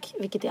Shake Shack,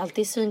 vilket är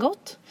alltid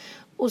svingott.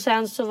 Och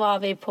sen så var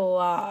vi på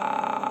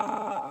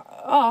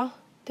ja,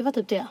 det var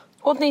typ det.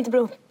 Åt ni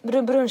inte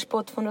brunch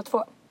på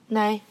 202?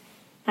 Nej,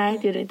 det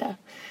gjorde det inte.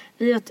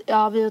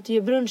 Vi åt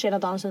ju brunch ena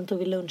dagen, sen tog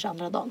vi lunch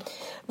andra dagen.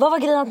 Vad var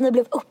grejen att ni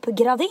blev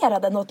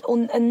uppgraderade något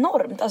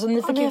enormt? Alltså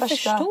ni fick ju jag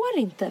förstår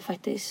inte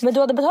faktiskt. Men du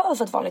hade betalat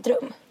för ett vanligt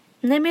rum?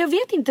 Nej, men jag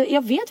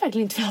vet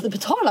verkligen inte vad jag hade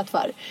betalat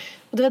för.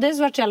 Och det var det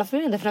som var så jävla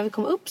förvirrande, för när vi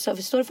kom upp så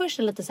vi står först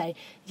en lite så här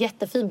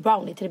jättefin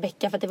brownie till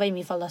Rebecca, för att det var ju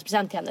min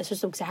födelsedagspresent till henne, så det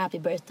stod så här happy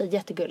birthday,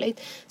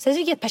 jättegulligt. Sen så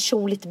fick jag ett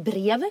personligt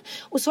brev,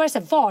 och så var det så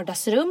här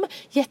vardagsrum,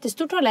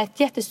 jättestor toalett,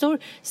 jättestor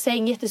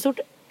säng, jättestort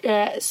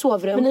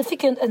sovrum. Men ni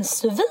fick ju en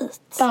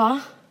svit. Ja.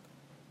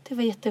 Det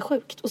var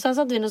jättesjukt. Och sen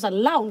satt vi i någon sån här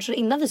lounge, och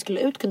innan vi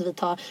skulle ut kunde vi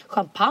ta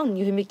champagne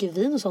och hur mycket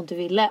vin och sånt vi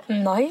ville.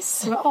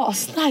 Nice. Det var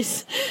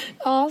asnice.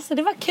 Ja, så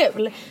det var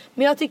kul.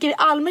 Men jag tycker i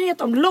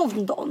allmänhet om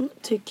London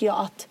tycker jag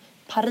att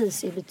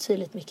Paris är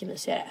betydligt mycket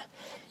mysigare.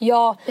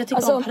 Ja, jag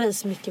tycker om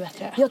Paris mycket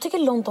bättre. Jag tycker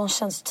London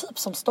känns typ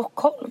som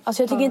Stockholm.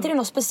 Alltså jag tycker inte det är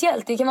något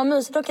speciellt. Det kan vara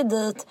mysigt att åka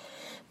dit,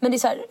 men det är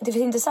så här, det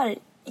finns inte så här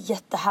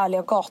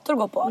jättehärliga gator att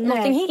gå på.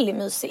 Notting Hill är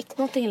mysigt.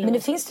 Men det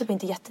finns typ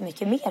inte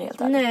jättemycket mer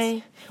helt ärligt.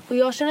 Nej. Och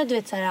jag känner du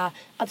vet så här,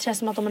 att det känns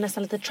som att de är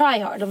nästan lite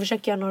tryhard. De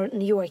försöker göra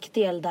New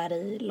York-del där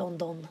i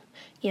London.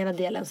 Ena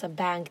delen så här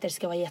bank där det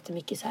ska vara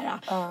jättemycket så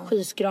här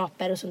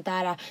skyskrapor och sånt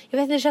där. Jag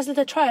vet inte, det känns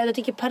lite tryhard. Jag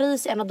tycker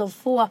Paris är en av de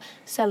få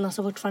ställena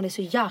som fortfarande är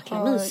så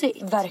jäkla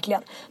mysigt.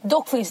 Verkligen.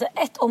 Dock finns det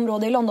ett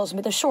område i London som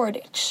heter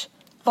Shoreditch.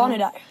 Var ni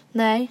där?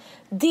 Nej.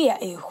 Det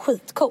är ju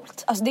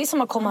skitcoolt. Alltså det är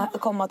som att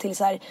komma till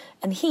så här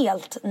en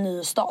helt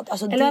ny stad.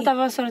 Alltså Eller vänta,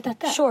 vad sa du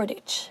detta?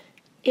 Shoreditch.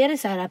 Är det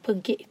så här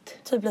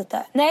punkigt? Typ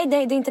lite. Nej, det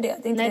är inte det.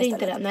 Det är inte nej, det är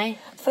inte det. Nej.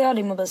 För jag har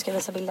din mobil, ska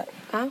visa bilder.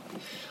 Ja.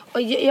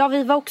 Och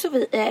vi var också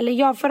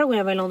förra gången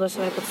jag var i London så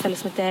var jag på ett ställe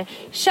som heter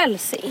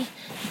Chelsea.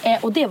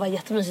 Och det var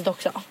jättemysigt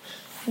också.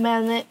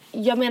 Men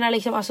jag menar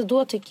liksom, alltså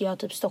då tycker jag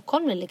typ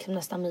Stockholm är liksom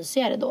nästan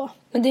mysigare då.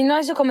 Men det är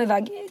nice att komma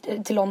iväg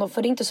till London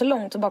för det är inte så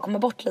långt att bara komma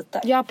bort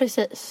lite. Ja,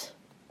 precis.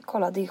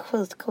 Kolla, det är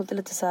skitcoolt. Det är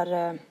lite så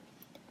här...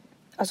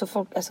 Alltså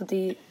folk, alltså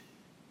det är...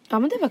 Ja,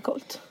 men det var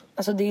coolt.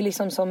 Alltså det är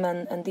liksom som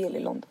en del i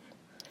London.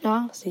 Ja.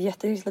 Alltså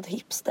det är lite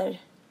hipster.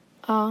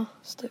 Ja.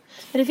 Stup.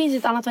 Men det finns ju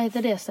ett annat, vad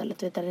heter det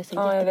stället? Vet du, där det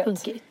är så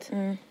jättepunkigt.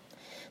 Mm.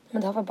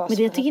 Men det här var bara men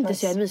det, jag tycker inte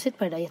nice. så är mysigt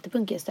på det där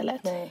jättepunkiga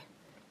stället. Nej.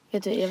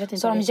 Jag vet inte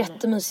så har de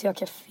jättemysiga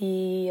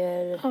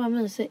kaféer. Ja, vad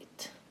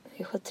mysigt.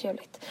 Det är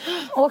skittrevligt.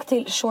 Åk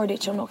till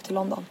Shoreditch om du åker till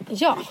London.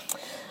 Ja.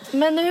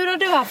 Men hur har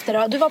du haft det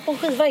då? Du var på en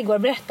skiva igår,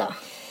 berätta.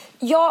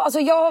 Ja, alltså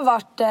jag har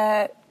varit...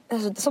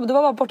 Alltså, det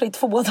var bara borta i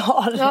 2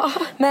 dagar. Ja.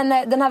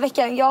 Men den här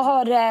veckan, jag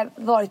har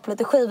varit på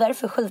lite skivor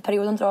för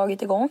skivperioden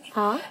dragit igång.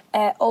 Ja.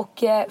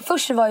 Och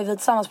först var vi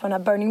tillsammans på den här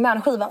Burning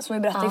Man-skivan som vi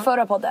berättade i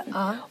förra podden.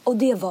 Ja. Och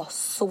det var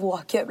så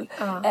kul.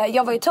 Ja.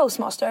 Jag var ju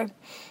toastmaster.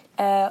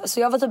 Så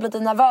jag var typ lite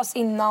nervös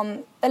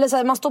innan. Eller så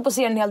här, man står på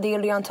scenen en hel del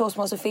och gör en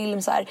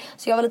toastmasterfilm så här.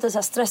 Så jag var lite så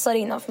här stressad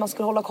innan för man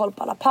skulle hålla koll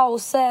på alla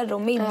pauser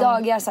och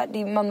middagar så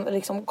här, man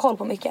liksom koll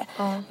på mycket.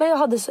 Men jag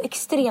hade så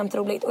extremt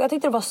roligt och jag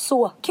tyckte det var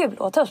så kul att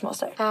vara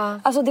toastmaster.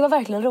 Alltså det var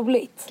verkligen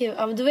roligt. Gud,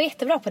 ja, men du var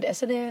jättebra på det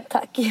så det...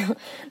 Tack.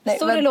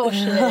 Stor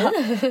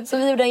eloge. Så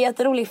vi gjorde en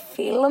jätterolig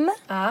film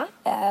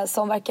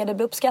som verkade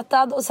bli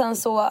uppskattad och sen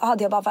så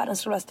hade jag bara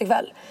världens roligaste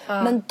kväll.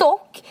 Men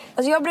dock,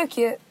 alltså jag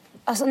brukar ju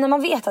alltså när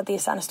man vet att det är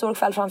så här en stor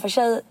kväll framför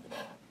sig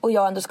och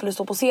jag ändå skulle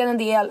stå på scenen en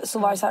del så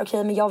var det så här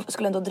okej, men jag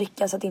skulle ändå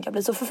dricka så att inte jag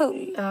blir så för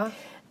full.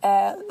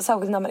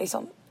 Särskilt när man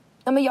liksom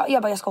nej, men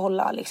jag ska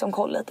hålla liksom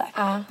koll lite.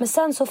 Men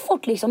sen så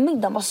fort liksom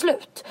middagen var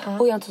slut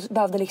och jag inte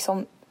behövde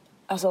liksom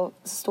alltså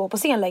stå på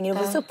scen längre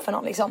och visa upp för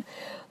någon liksom.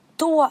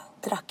 Då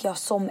drack jag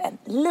som en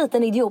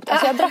liten idiot.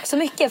 Alltså jag drack så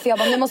mycket för jag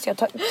bara, nu måste jag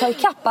ta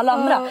ikapp alla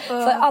andra.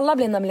 För alla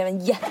blev nämligen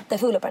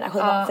jättefulla på den här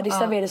skivan. För det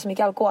serverade så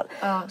mycket alkohol.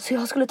 Så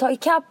jag skulle ta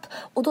ikapp.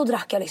 Och då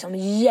drack jag liksom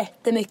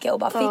jättemycket. Och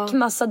bara fick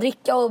massa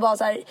dricka och bara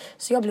så här.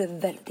 Så jag blev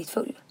väldigt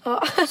full.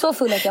 Så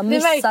full att jag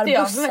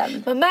missar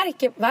bussen. Man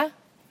märker, va?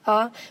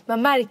 Ja,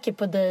 man märker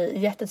på dig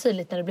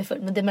jättetydligt när du blir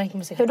full. Men det märker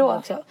man sig hur då?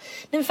 Också.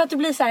 Nej, för att du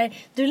blir så här,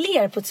 du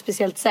ler på ett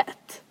speciellt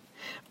sätt.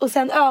 Och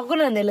sen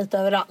ögonen är lite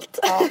överallt.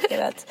 Ja, jag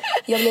vet.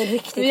 Jag blir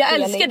riktigt jag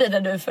älskar dig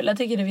när du är full. Jag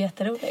tycker du är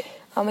jätterolig.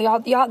 Ja, men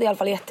jag hade i alla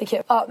fall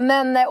jättekul. Ja,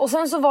 men, och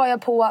sen så var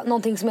jag på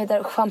någonting som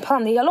heter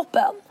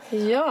champagnegaloppen.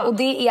 Ja. Och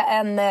det är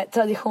en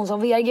tradition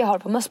som VG har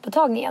på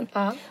mösspåtagningen.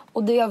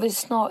 Och det jag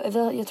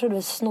tror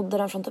vi snodde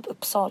den från typ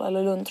Uppsala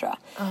eller Lund tror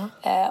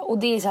jag. Och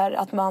det är så här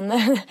att man... det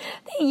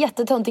är en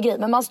jättetöntig grej.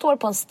 Men man står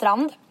på en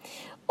strand.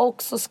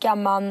 Och så ska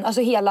man...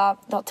 Alltså hela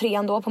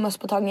 3 då på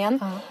mösspåtagningen.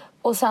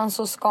 Och sen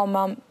så ska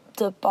man...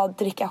 typ bara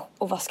dricka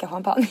och vaska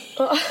champagne.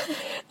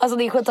 Alltså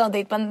det är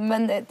skittöntigt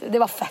men det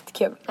var fett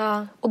kul.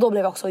 Och då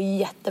blev jag också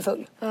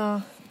jättefull.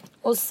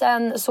 Och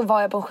sen så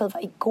var jag på en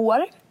skiva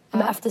igår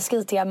med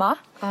afterski-tema.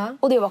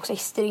 Och det var också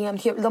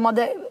extremt kul. De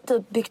hade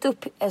typ byggt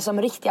upp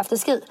som riktig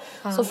afterski.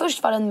 Så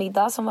först var det en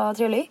middag som var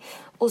trevlig.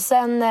 Och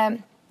sen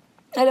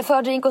eller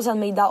fördrink och sen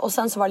middag och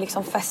sen så var det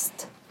liksom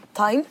fest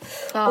time.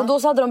 Och då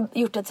så hade de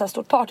gjort ett så här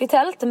stort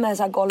partytält med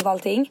så här golv och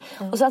allting.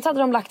 Och sen så hade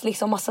de lagt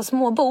liksom massa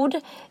små bord.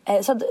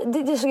 Så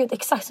det såg ut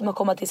exakt som att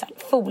komma till så här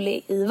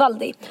Foley i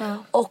Valdi.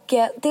 Och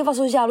det var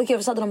så jävla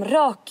kul. Så hade de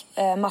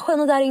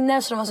rökmaskiner där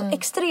inne. Så det var så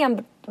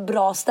extremt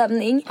bra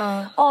stämning.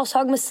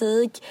 Ashög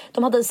musik.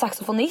 De hade en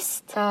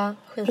saxofonist.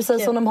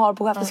 Precis som de har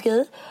på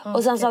afterski.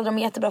 Och sen så hade de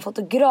en jättebra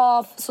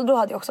fotograf. Så då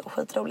hade jag också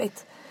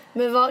skitroligt.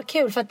 Men vad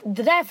kul, för att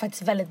det där är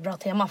faktiskt väldigt bra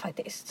tema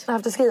faktiskt.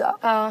 Afterski, ja.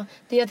 Ja,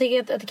 jag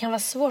tycker att det kan vara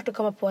svårt att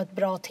komma på ett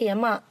bra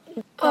tema.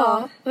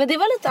 Ja. Men det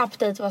var lite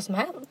update vad som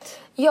har hänt.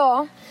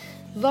 Ja.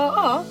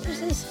 Ja,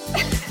 precis.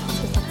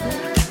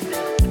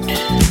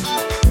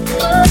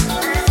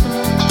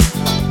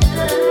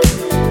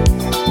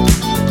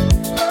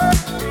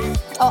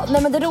 Ja,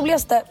 nej men det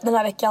roligaste den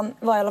här veckan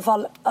var i alla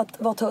fall att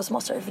vara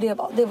toastmaster. För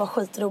det var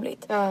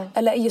skitroligt.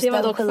 Eller just det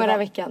var dock förra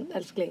veckan,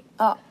 älskling.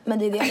 Ja, men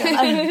det är det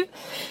jag menar.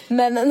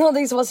 Men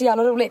någonting som var så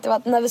jävla roligt var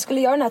att när vi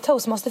skulle göra den här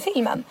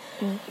toastmaster-filmen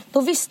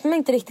då visste man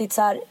inte riktigt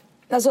så här.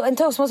 Alltså en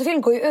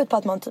toastmaster-film går ju ut på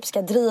att man typ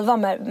ska driva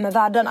med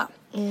världarna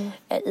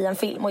i en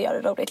film och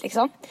göra det roligt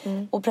liksom.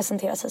 Och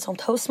presentera sig som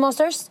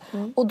toastmasters.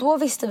 Och då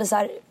visste vi så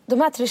här,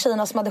 de här 3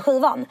 tjejerna som hade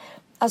skivan.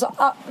 Alltså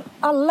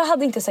alla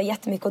hade inte så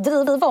jättemycket att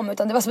driva om,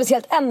 utan det var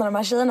speciellt en av de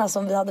här tjejerna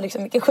som vi hade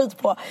liksom mycket skit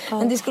på.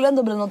 Men det skulle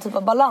ändå bli någon typ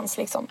av balans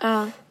liksom.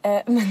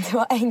 Men det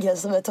var en grej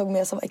som vi tog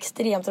med som var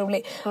extremt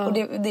rolig. Och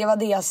det var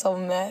det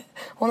som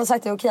hon har sagt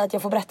att det är okej att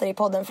jag får berätta det i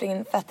podden för det är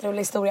en fett rolig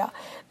historia.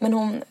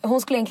 Men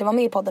hon skulle egentligen vara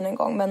med i podden en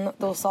gång, men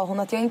då sa hon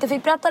att jag inte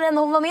fick berätta det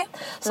när hon var med.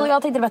 Så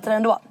jag tänkte berätta det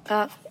ändå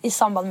i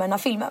samband med den här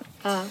filmen.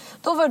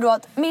 Då var det då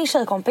att min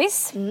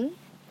tjejkompis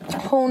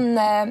hon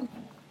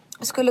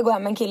skulle gå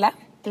hem med en kille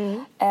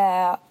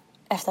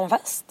efter en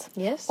fest.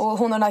 Yes. Och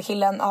hon och den här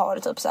killen har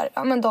typ så här,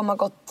 ja, men de har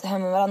gått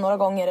hem med varandra några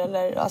gånger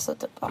eller alltså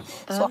typ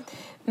så.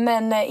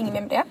 Men ingen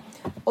mer med det.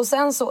 Och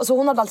sen så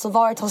hon hade alltså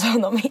varit hos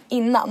honom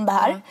innan det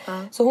här.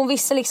 Så hon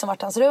visste liksom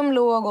vart hans rum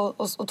låg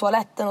och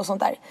toaletten och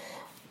sånt där.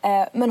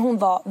 Men hon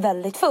var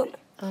väldigt full.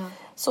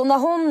 Så när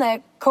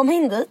hon kom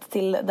in dit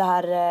till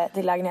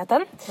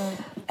lägenheten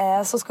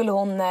så skulle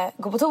hon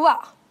gå på toa.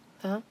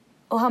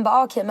 Och han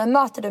bara, okej, men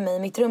möter du mig i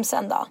mitt rum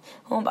sen då?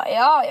 Hon bara,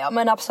 ja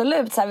men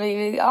absolut. Så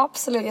här,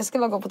 absolut, jag ska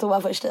bara gå på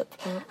toa först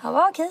typ. Han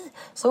bara, okej.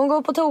 Så hon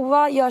går på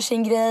toa, gör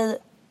sin grej.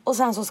 Och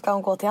sen så ska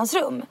hon gå till hans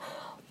rum.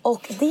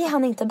 Och det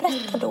han inte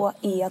berättar då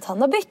är att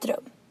han har bytt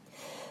rum.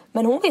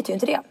 Men hon vet ju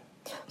inte det.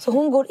 Så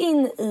hon går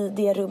in i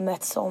det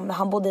rummet som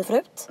han bodde i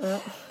förut.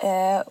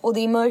 Och det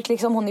är mörkt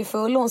liksom, hon är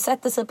full. Hon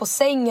sätter sig på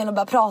sängen och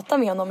börjar prata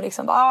med honom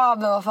liksom.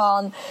 Men vad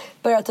fan.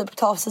 Börjar typ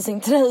ta av sig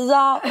sin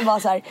tröja. Och bara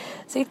så här,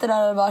 sitter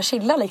där och bara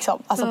chillar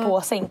liksom. Alltså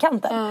på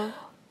sängkanten.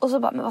 Och så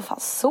bara, men vad fan,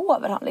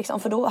 sover han liksom?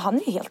 För då, han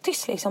är ju helt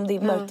tyst liksom. Det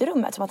är mörkt i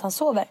rummet, som att han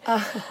sover.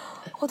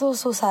 Och då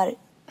så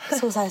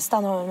här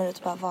stannar hon en minut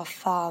och bara, vad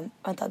fan,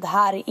 vänta, det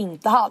här är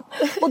inte han.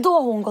 Och då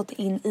har hon gått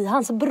in i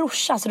hans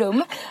brorsas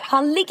rum.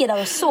 Han ligger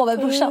där och sover,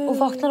 brorsan, och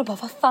vaknar och bara,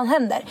 vad fan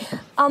händer?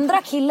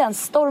 Andra killen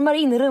stormar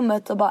in i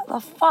rummet och bara,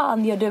 vad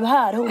fan gör du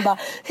här? Hon bara,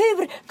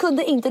 hur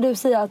kunde inte du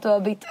säga att du har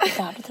bytt?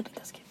 Det här blir typ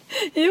inte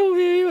skit. Jo,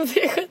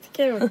 det är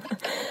skitkul.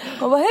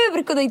 Hon bara,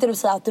 hur kunde inte du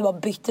säga att du har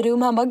bytt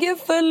rum? Han bara, gud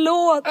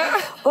förlåt.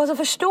 Och alltså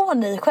förstår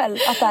ni själv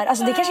att det här,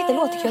 alltså det kanske inte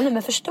låter kul nu,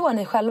 men förstår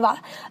ni själva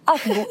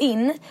att gå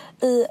in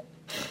i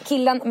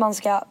killen man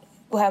ska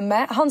gå hem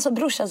med, hans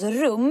brorsas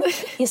rum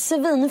är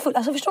svinfull.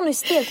 Alltså förstår ni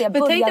stelt jag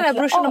börjar. Men tänk den här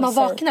brorsan när man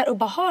vaknar och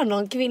bara har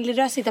någon kvinnlig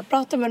röst sitta och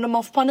prata med någon,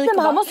 man får panik. Nej,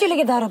 men han måste ju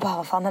ligga där och bara,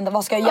 vad fan händer?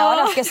 Vad ska jag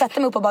göra? Ska jag sätta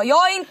mig upp och bara,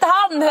 jag är inte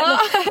han!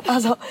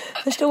 Alltså,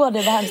 förstår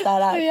du vad hemskt det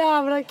här är? Så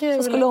jävla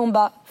kul. Så skulle hon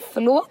bara,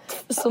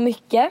 förlåt så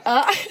mycket.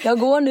 Jag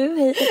går nu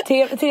hit.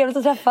 Trevligt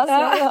att träffas.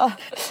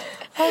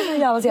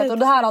 Och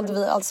det här hade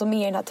vi alltså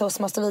med i den här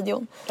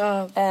Toastmaster-videon.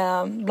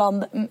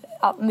 Bland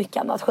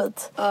mycket annat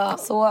skit.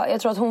 Så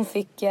jag tror att hon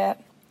fick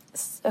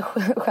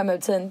skämma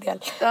ut sin del.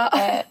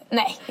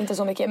 Nej, inte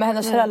så mycket. Men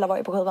hennes föräldrar var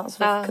ju på skivan, så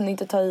vi kunde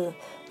inte ta i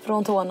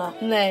från tårna.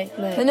 Nej.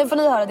 Men nu får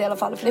ni höra det i alla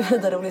fall, för det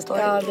är en rolig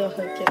historia. Ja, det var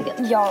sjukt.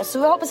 Ja, så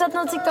vi hoppas att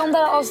ni tyckte om det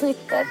här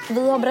avsnittet.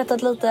 Vi har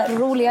berättat lite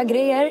roliga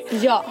grejer.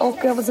 Ja. Och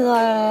jag hoppas att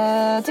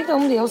ni tyckte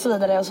om det och så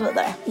vidare och så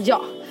vidare.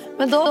 Ja,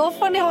 men då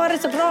får ni ha det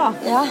så bra.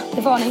 Ja,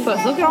 det får ni.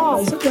 Puss och kram.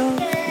 Puss och kram.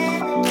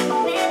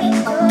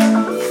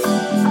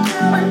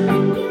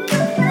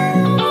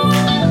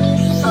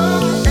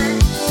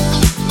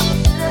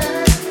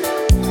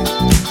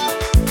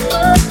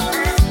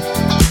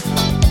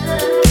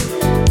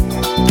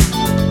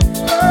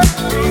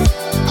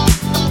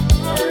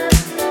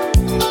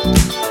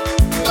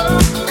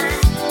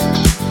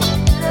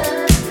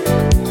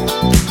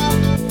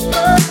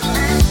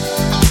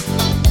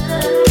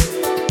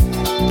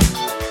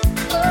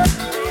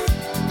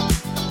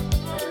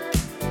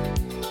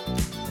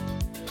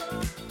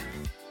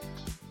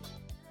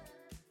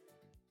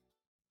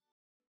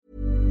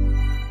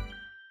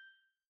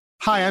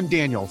 Hi, I'm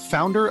Daniel,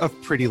 founder of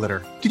Pretty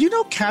Litter. Did you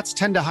know cats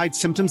tend to hide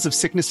symptoms of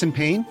sickness and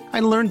pain? I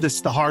learned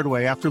this the hard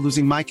way after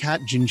losing my cat,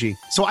 Gingy.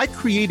 So I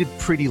created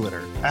Pretty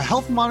Litter, a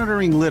health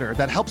monitoring litter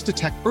that helps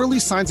detect early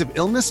signs of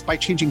illness by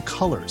changing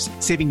colors,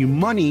 saving you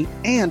money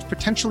and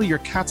potentially your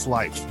cat's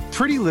life.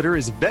 Pretty Litter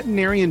is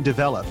veterinarian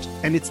developed,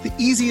 and it's the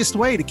easiest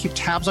way to keep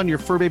tabs on your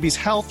fur baby's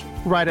health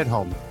right at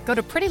home. Go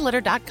to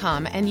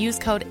prettylitter.com and use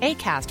code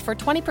ACAST for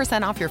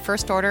 20% off your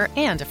first order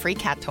and a free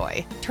cat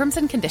toy. Terms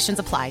and conditions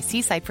apply.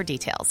 See site for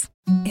details.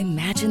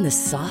 Imagine the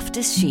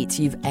softest sheets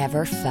you've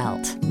ever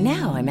felt.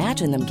 Now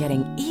imagine them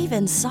getting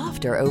even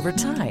softer over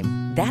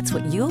time. That's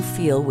what you'll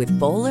feel with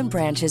Boll &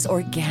 Branch's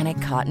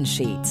organic cotton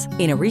sheets.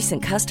 In a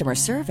recent customer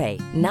survey,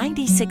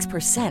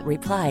 96%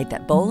 replied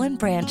that Boll &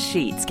 Branch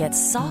sheets get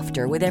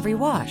softer with every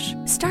wash.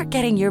 Start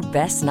getting your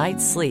best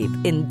night's sleep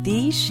in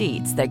these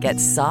sheets that get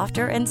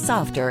softer and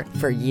softer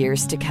for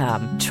years to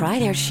come. Try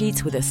their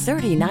sheets with a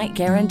 30-night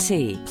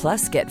guarantee.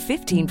 Plus, get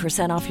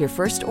 15% off your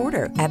first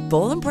order at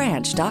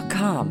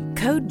bollandbranch.com.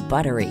 Code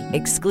BUTTERY.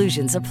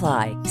 Exclusions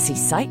apply. See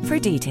site for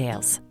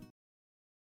details.